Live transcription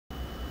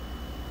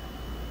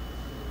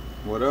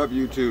What up,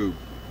 YouTube?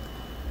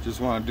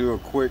 Just want to do a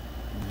quick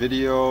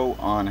video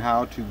on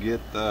how to get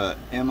the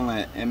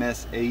Imalent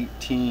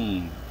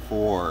MS18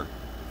 for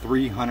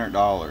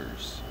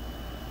 $300.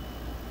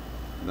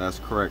 That's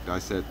correct, I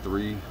said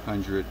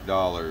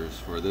 $300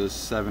 for this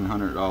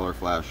 $700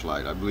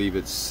 flashlight. I believe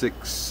it's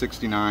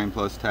 $669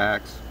 plus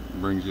tax,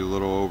 brings you a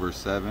little over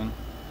 $7.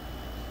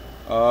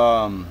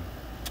 I'm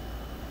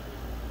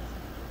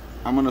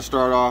gonna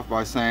start off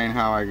by saying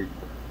how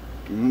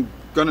I'm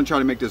gonna try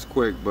to make this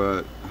quick,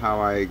 but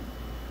how I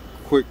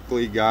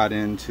quickly got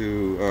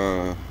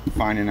into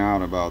finding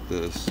out about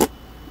this.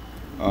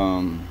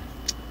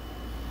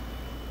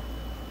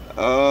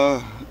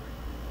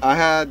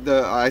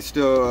 I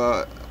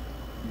still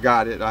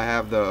got it. I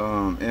have the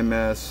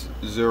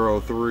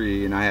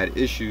MS18, and I had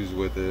issues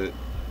with it,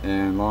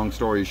 and long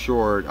story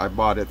short, I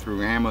bought it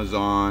through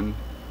Amazon,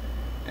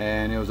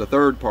 and it was a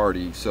third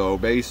party, so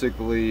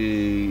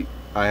basically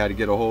I had to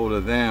get a hold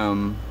of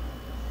them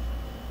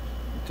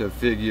to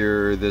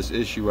figure this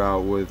issue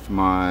out with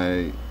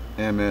my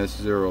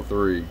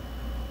MS03.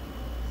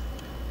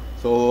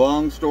 So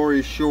long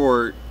story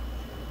short,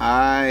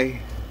 I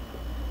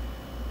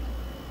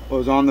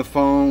was on the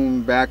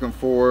phone back and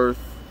forth,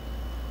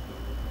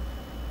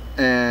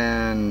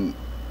 and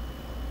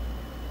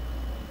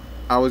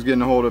I was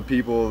getting a hold of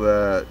people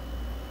that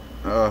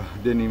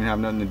didn't even have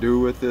nothing to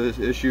do with this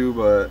issue,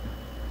 but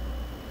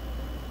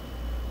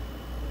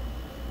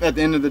at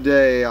the end of the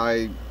day,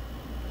 I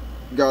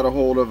got a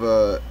hold of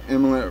a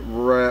Imalent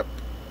rep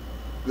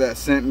that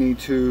sent me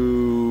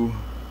to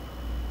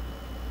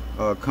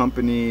a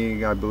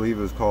company, I believe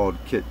it was called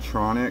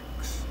Kitronix.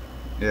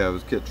 Yeah, it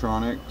was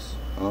Kitronix.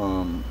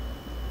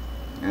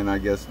 And I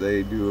guess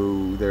they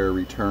do their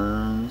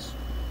returns.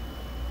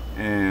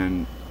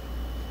 And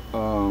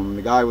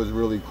the guy was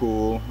really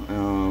cool.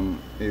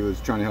 He was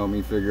trying to help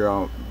me figure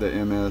out the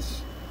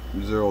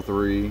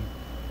MS03.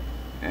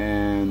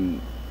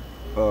 And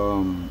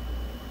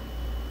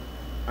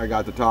I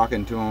got to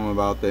talking to him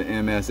about the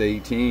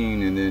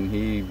MS18, and then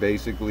he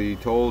basically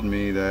told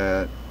me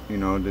that, you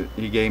know,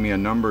 he gave me a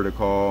number to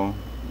call.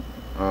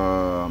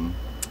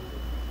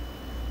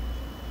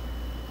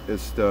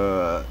 It's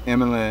the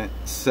Imalent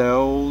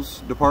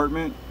sales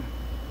department.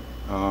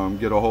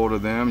 Get a hold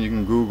of them. You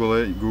can Google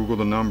it, Google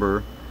the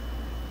number.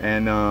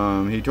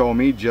 And he told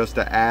me just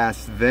to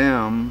ask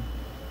them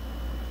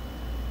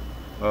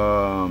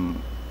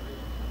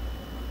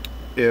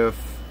if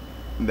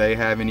they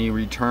have any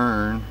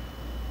return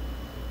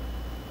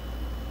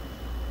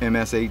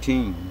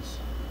MS18s,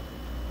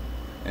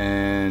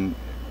 and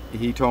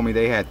he told me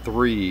they had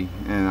 3,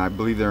 and I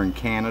believe they're in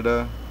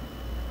Canada,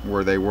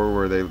 where they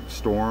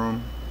store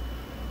them.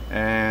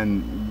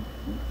 And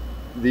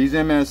these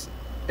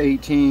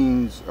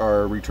MS18s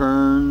are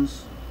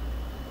returns,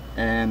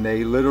 and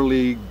they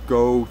literally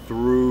go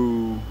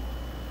through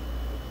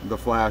the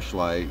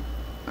flashlight.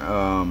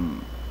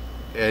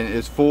 And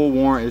it's full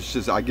warranty. It's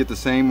just, I get the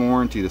same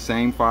warranty, the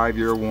same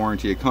 5-year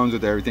warranty. It comes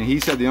with everything. He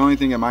said the only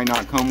thing it might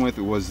not come with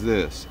was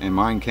this, and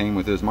mine came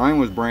with this. Mine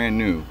was brand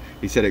new.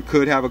 He said it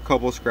could have a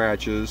couple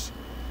scratches,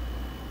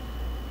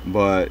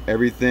 but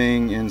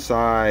everything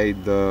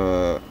inside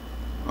the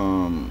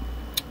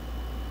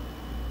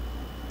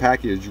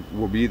package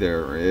will be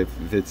there.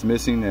 If it's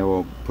missing, they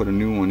will put a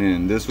new one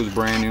in. This was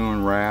brand new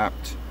and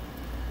wrapped.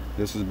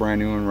 This is brand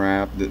new and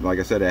wrapped. Like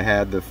I said, it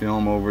had the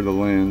film over the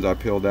lens. I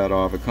peeled that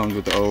off. It comes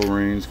with the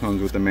O-rings,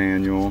 comes with the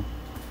manual,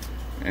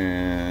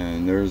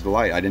 and there's the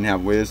light. I didn't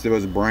have this. It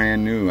was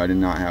brand new. I did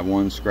not have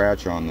one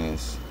scratch on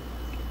this.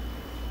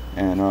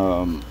 And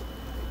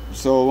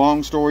so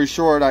long story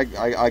short,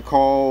 I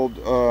called.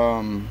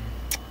 I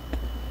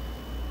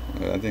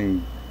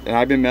think, and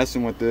I've been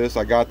messing with this.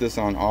 I got this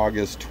on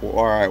August 12th,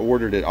 or I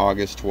ordered it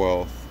August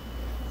 12th,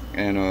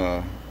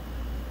 and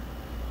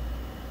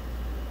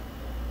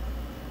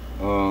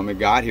it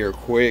got here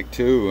quick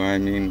too. I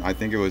mean, I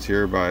think it was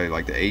here by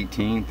like the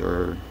 18th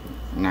or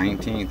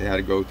 19th. They had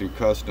to go through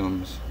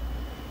customs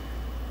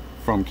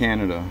from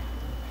Canada.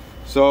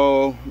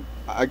 So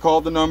I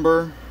called the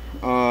number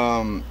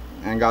and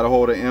got a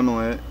hold of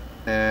Imalent,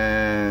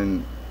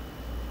 and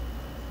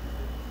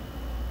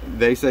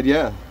they said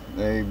yeah.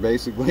 They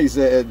basically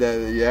said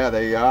that yeah,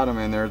 they got them,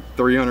 and they're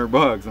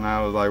 $300. And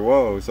I was like,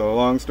 whoa. So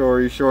long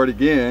story short,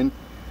 again,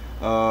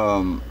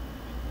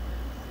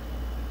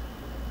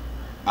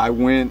 I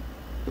went,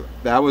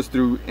 that was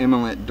through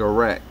Imalent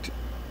Direct,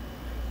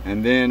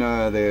 and then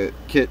the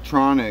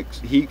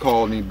Kitronix, he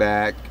called me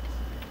back,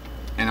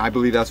 and I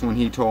believe that's when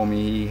he told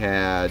me he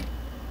had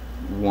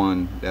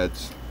one,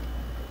 that's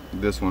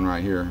this one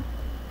right here,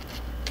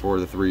 for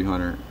the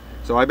 300.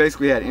 So I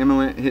basically had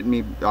Imalent hit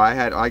me. All I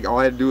had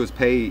to do was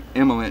pay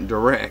Imalent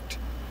Direct,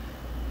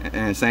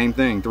 and same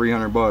thing,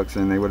 $300,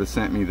 and they would have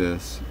sent me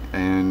this.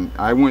 And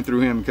I went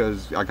through him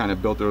because I kind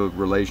of built a good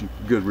relation.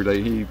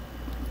 He,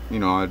 you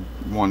know, I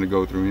wanted to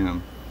go through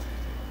him.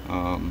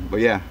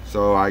 But yeah,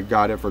 so I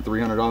got it for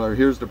 $300.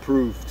 Here's the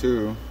proof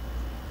too.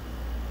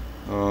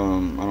 I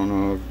don't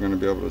know if you're gonna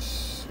be able to.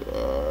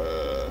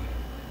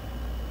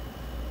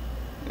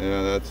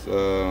 Yeah, that's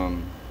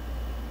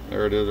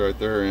There it is right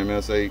there,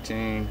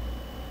 MS18.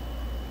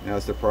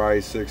 That's the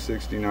price,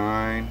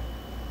 $669.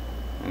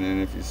 And then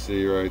if you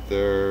see right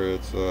there,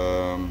 it's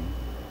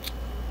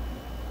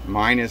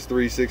minus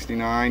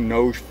 $369.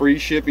 No free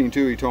shipping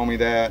too, he told me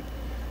that.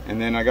 And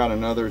then I got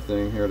another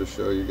thing here to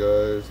show you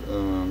guys,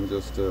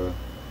 just to,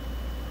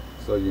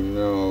 so you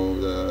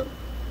know that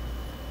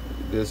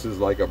this is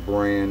like a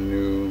brand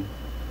new,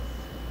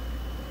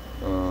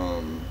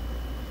 and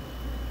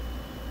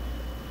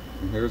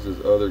here's his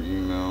other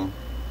email.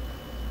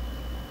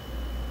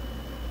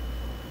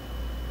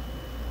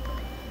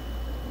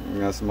 And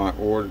that's my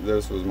order.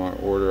 This was my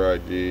order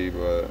ID,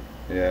 but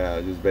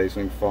yeah, just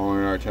basically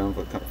following our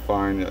template,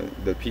 find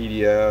the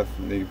PDF,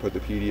 and then you put the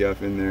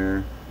PDF in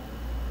there,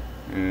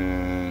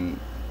 and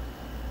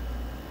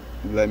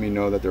let me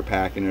know that they're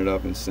packing it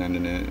up and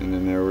sending it. And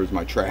then there was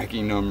my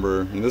tracking number,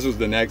 and this was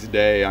the next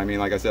day. I mean,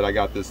 like I said, I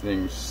got this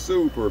thing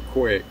super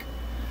quick.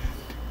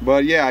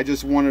 But yeah, I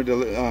just wanted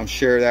to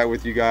share that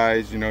with you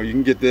guys. You know, you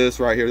can get this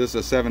right here. This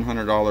is a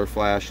 $700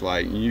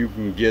 flashlight, and you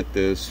can get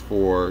this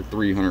for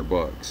 300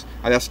 bucks.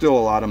 That's still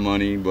a lot of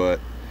money, but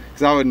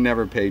because I would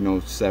never pay no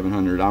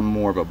 700. I'm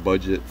more of a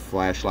budget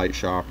flashlight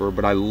shopper,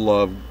 but I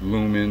love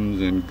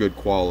lumens and good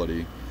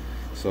quality.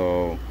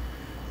 So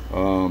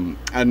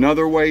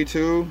another way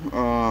too,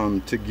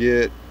 to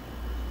get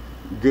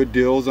good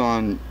deals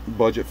on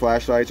budget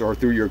flashlights or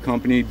through your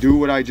company, do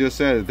what I just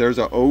said. If there's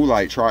an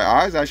O-light,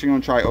 I was actually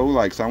going to try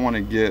O-light because I want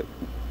to get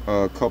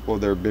a couple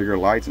of their bigger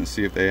lights and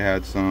see if they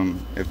had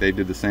some, if they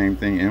did the same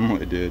thing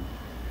Imalent did.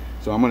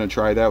 So I'm going to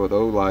try that with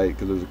O-light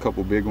because there's a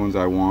couple big ones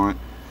I want.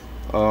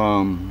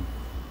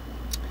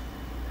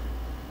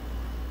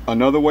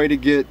 Another way to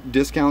get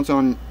discounts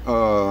on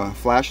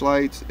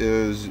flashlights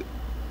is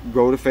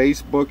go to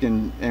Facebook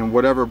and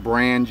whatever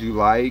brand you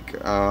like.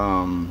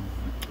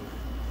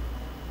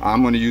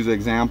 I'm going to use an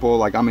example,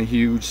 like I'm a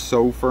huge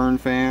Sofern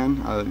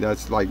fan.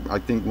 That's like, I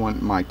think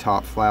my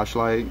top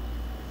flashlight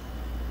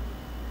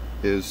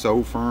is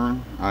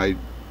Sofern. I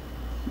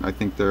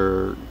think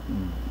they're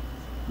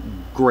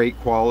great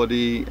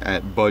quality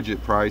at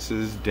budget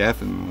prices,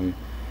 definitely.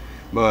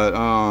 But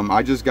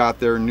I just got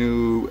their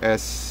new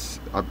SC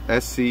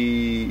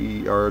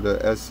or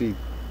the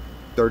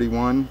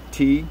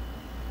SC31T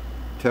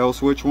tail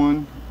switch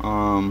one,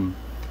 and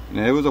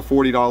it was a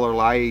 $40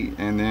 light.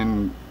 And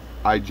then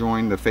I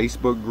joined the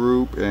Facebook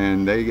group,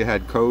 and they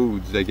had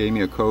codes. They gave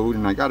me a code,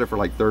 and I got it for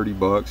like 30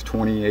 bucks,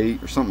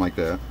 28 or something like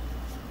that.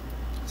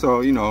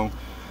 So, you know,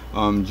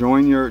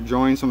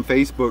 join some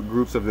Facebook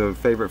groups of the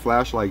favorite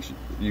flashlights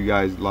you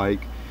guys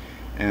like,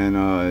 and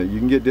you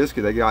can get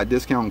discounts. They got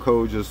discount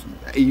codes. Just,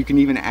 you can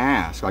even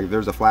ask, like, if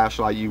there's a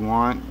flashlight you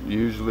want.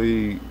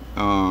 Usually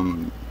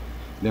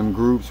them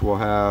groups will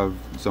have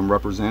some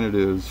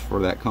representatives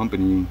for that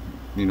company,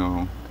 you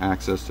know,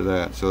 access to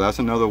that. So that's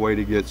another way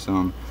to get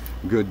some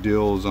good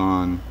deals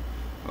on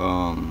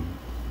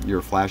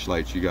your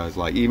flashlights you guys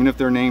like, even if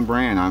they're name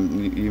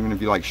brand. Even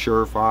if you like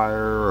Surefire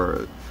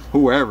or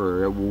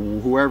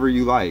whoever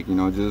you like, you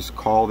know, just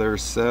call their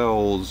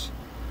sales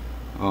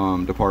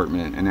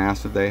department and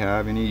ask if they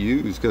have any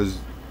use, because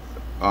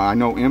I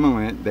know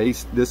Imalent,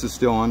 this is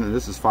still under,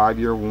 this is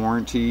 5-year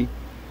warranty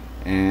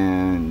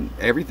and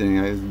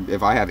everything.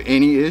 If I have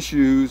any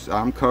issues,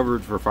 I'm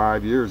covered for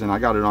 5 years, and I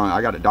got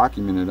it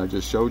documented. I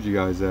just showed you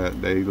guys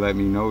that. They let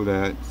me know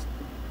that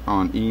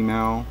on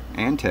email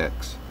and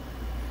text.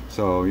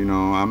 So, you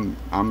know,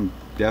 I'm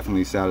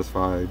definitely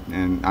satisfied,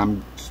 and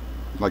I'm,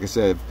 like I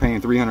said,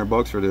 paying 300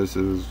 bucks for this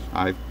is,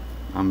 I'm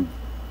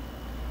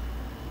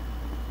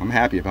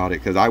happy about it,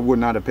 because I would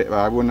not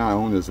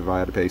own this if I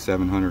had to pay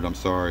 700. I'm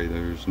sorry,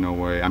 there's no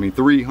way. I mean,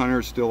 300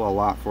 is still a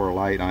lot for a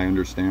light, I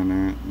understand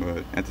that,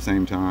 but at the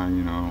same time,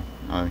 you know,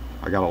 I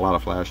got a lot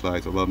of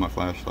flashlights. I love my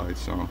flashlights.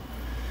 So,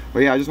 but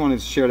yeah, I just wanted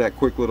to share that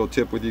quick little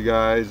tip with you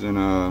guys,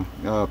 and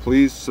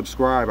please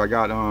subscribe. I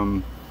got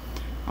I'm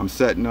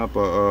setting up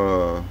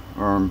or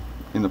I'm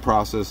in the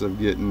process of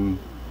getting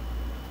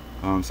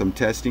some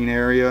testing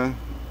area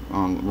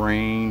on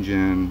range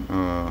and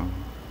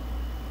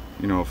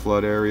you know, a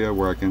flood area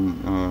where I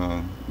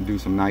can do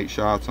some night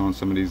shots on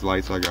some of these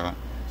lights I got.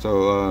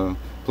 So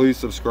please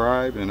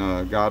subscribe,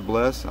 and God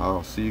bless.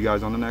 I'll see you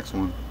guys on the next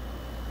one.